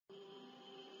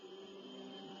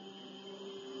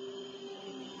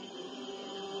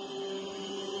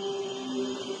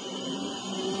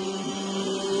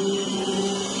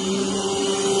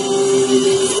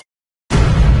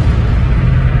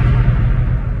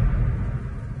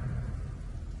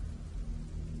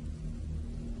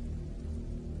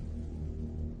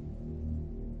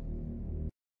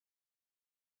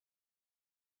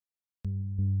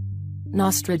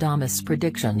Nostradamus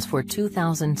predictions for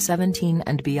 2017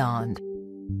 and beyond.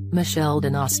 Michel de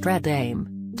Nostradamus,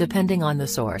 depending on the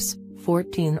source,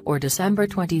 14 or December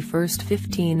 21,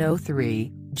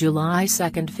 1503, July 2,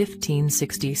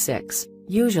 1566,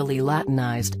 usually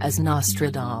Latinized as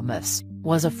Nostradamus,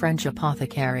 was a French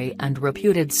apothecary and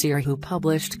reputed seer who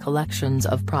published collections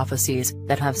of prophecies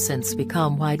that have since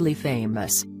become widely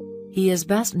famous. He is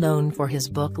best known for his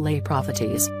book Les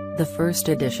Prophéties, the first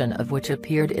edition of which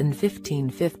appeared in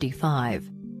 1555.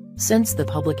 Since the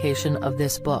publication of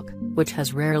this book, which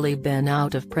has rarely been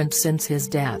out of print since his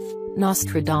death,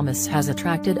 Nostradamus has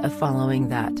attracted a following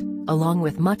that, along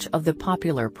with much of the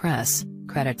popular press,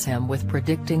 credits him with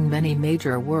predicting many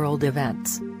major world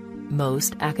events.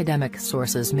 Most academic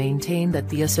sources maintain that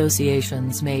the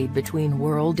associations made between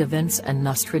world events and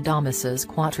Nostradamus's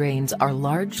quatrains are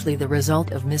largely the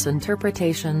result of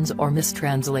misinterpretations or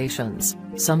mistranslations,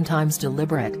 sometimes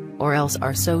deliberate, or else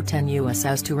are so tenuous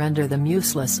as to render them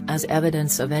useless as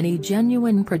evidence of any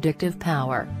genuine predictive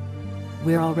power.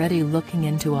 We're already looking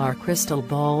into our crystal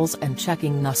balls and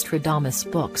checking Nostradamus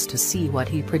books to see what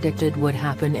he predicted would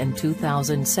happen in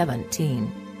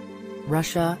 2017.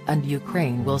 Russia and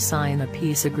Ukraine will sign a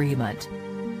peace agreement.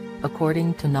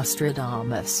 According to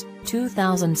Nostradamus,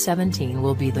 2017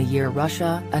 will be the year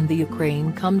Russia and the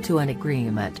Ukraine come to an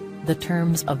agreement. The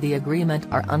terms of the agreement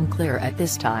are unclear at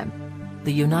this time.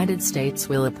 The United States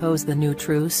will oppose the new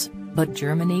truce, but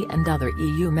Germany and other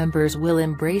EU members will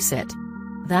embrace it.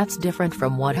 That's different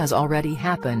from what has already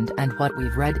happened and what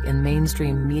we've read in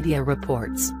mainstream media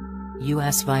reports.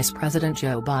 U.S. Vice President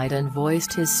Joe Biden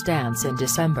voiced his stance in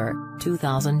December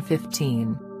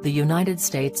 2015. The United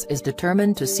States is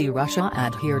determined to see Russia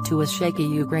adhere to a shaky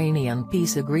Ukrainian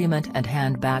peace agreement and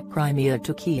hand back Crimea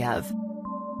to Kiev.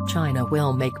 China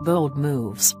will make bold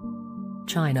moves.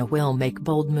 China will make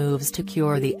bold moves to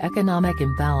cure the economic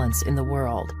imbalance in the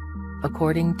world.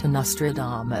 According to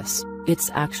Nostradamus, its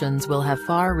actions will have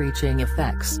far-reaching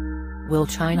effects. Will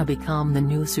China become the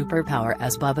new superpower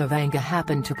as Baba Vanga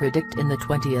happened to predict in the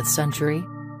 20th century?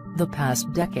 The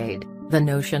past decade, the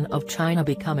notion of China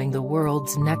becoming the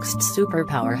world's next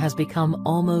superpower has become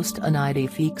almost an idée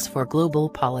fixe for global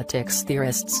politics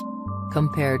theorists.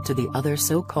 Compared to the other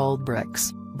so-called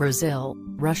BRICS, Brazil,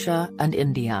 Russia and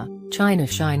India, China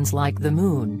shines like the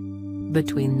moon.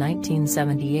 Between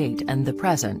 1978 and the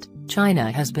present,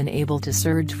 China has been able to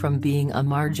surge from being a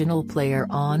marginal player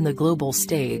on the global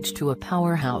stage to a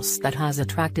powerhouse that has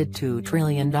attracted $2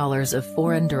 trillion of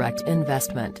foreign direct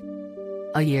investment.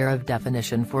 A year of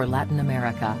definition for Latin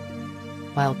America.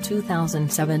 While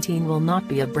 2017 will not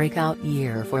be a breakout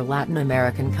year for Latin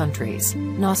American countries,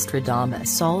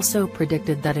 Nostradamus also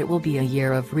predicted that it will be a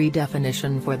year of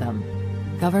redefinition for them.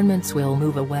 Governments will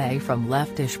move away from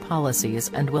leftish policies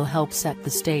and will help set the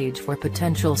stage for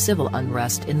potential civil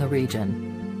unrest in the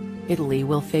region. Italy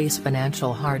will face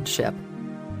financial hardship.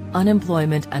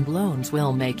 Unemployment and loans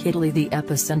will make Italy the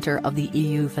epicenter of the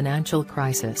EU financial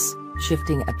crisis,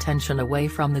 shifting attention away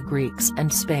from the Greeks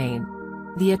and Spain.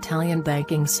 The Italian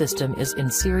banking system is in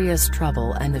serious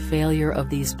trouble and the failure of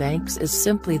these banks is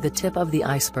simply the tip of the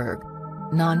iceberg.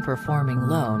 Non-performing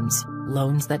loans,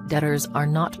 loans that debtors are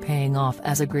not paying off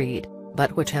as agreed,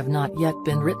 but which have not yet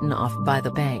been written off by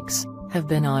the banks, have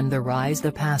been on the rise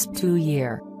the past 2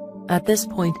 years. At this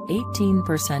point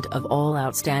 18% of all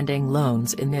outstanding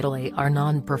loans in Italy are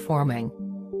non-performing.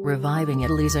 Reviving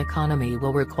Italy's economy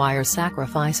will require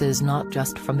sacrifices not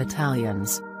just from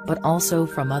Italians, but also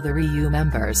from other EU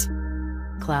members.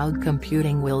 Cloud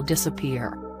computing will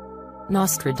disappear.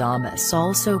 Nostradamus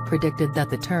also predicted that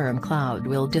the term cloud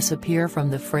will disappear from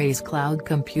the phrase cloud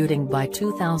computing by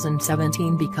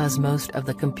 2017 because most of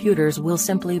the computers will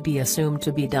simply be assumed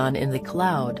to be done in the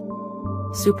cloud.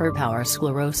 Superpower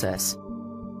sclerosis.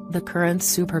 The current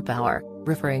superpower,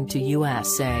 referring to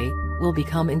USA, will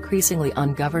become increasingly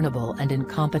ungovernable and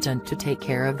incompetent to take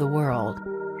care of the world.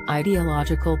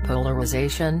 Ideological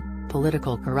polarization,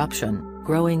 political corruption,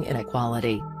 growing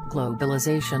inequality,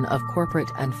 globalization of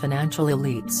corporate and financial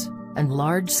elites, and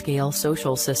large-scale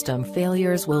social system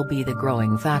failures will be the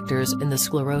growing factors in the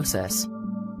sclerosis.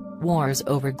 Wars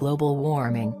over global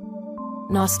warming.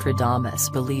 Nostradamus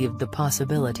believed the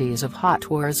possibilities of hot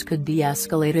wars could be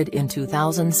escalated in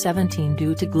 2017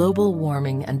 due to global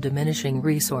warming and diminishing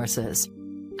resources.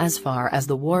 As far as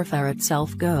the warfare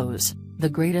itself goes, the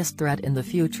greatest threat in the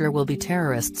future will be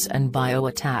terrorists and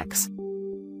bio-attacks.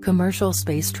 Commercial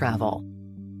space travel.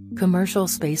 Commercial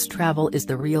space travel is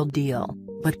the real deal,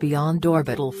 but beyond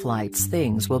orbital flights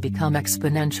things will become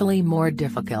exponentially more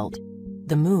difficult.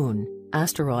 The Moon,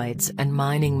 asteroids and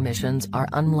mining missions are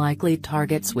unlikely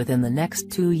targets within the next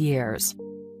 2 years.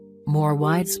 More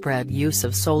widespread use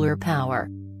of solar power.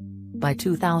 By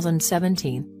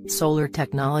 2017, solar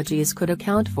technologies could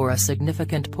account for a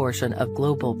significant portion of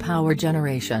global power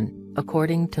generation,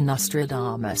 according to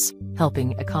Nostradamus,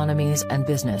 helping economies and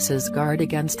businesses guard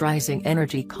against rising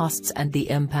energy costs and the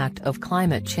impact of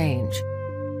climate change.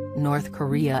 North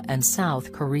Korea and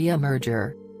South Korea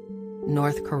merger.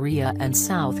 North Korea and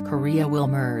South Korea will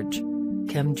merge.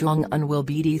 Kim Jong-un will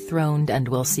be dethroned and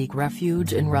will seek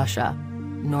refuge in Russia.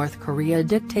 North Korea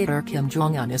dictator Kim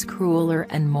Jong-un is crueler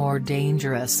and more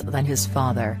dangerous than his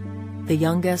father. The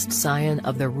youngest scion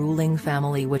of the ruling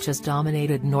family which has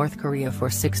dominated North Korea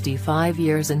for 65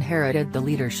 years inherited the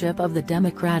leadership of the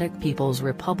Democratic People's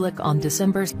Republic on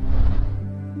December